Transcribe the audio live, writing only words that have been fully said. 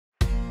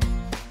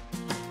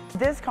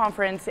This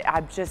conference,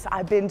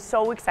 I've been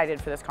so excited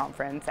for this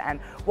conference,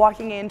 and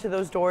walking into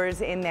those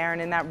doors in there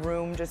and in that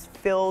room just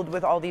filled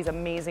with all these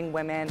amazing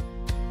women.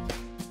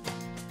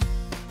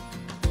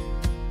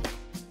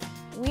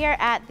 We are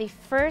at the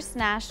first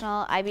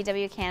National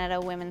IBEW Canada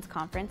Women's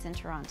Conference in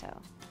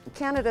Toronto.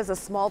 Canada is a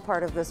small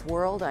part of this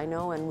world, I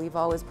know, and we've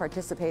always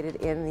participated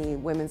in the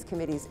women's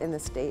committees in the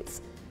States.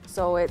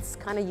 So it's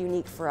kind of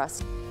unique for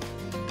us.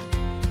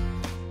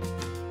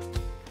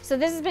 So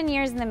this has been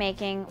years in the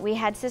making. We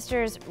had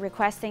sisters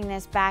requesting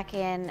this back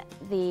in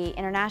the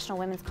International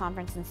Women's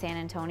Conference in San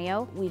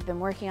Antonio. We've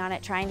been working on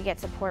it, trying to get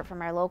support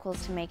from our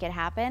locals to make it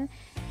happen.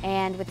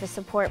 And with the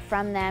support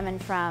from them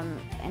and from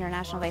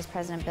International Vice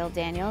President Bill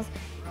Daniels,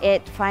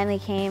 it finally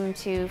came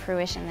to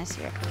fruition this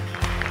year.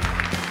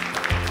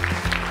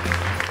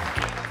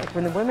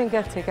 When the women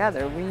get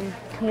together, we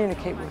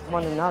communicate with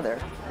one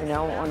another,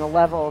 on a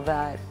level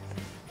that,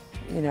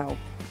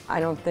 I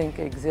don't think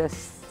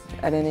exists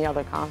at any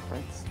other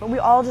conference. But we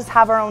all just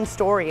have our own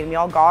story, and we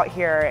all got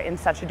here in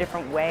such a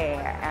different way,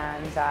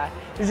 and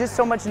there's just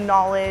so much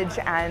knowledge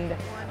and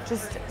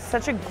just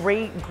such a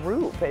great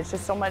group. It's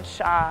just so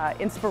much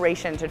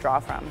inspiration to draw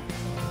from.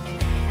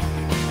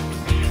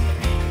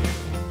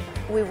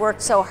 We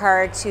worked so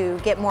hard to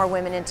get more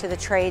women into the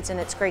trades, and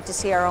it's great to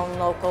see our own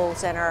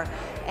locals and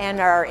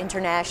our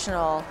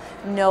international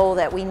know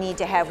that we need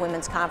to have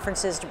women's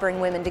conferences to bring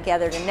women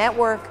together to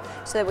network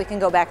so that we can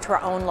go back to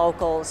our own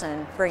locals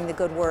and bring the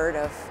good word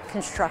of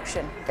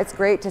construction. It's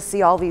great to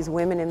see all these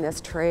women in this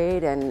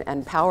trade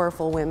and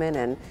powerful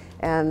women,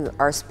 and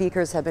our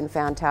speakers have been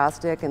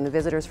fantastic, and the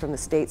visitors from the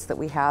States that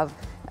we have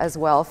as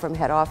well from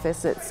head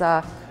office. It's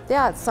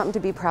something to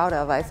be proud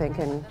of, I think,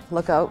 and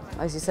look out,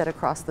 as you said,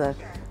 across the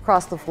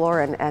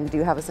floor and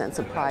do have a sense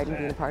of pride in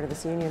being a part of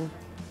this union.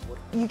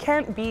 You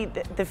can't beat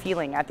the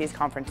feeling at these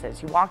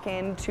conferences. You walk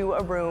into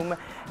a room,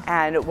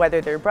 and whether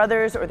they're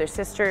brothers or they're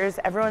sisters,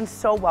 everyone's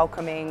so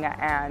welcoming,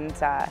 and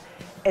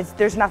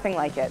there's nothing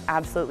like it,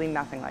 absolutely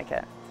nothing like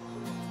it.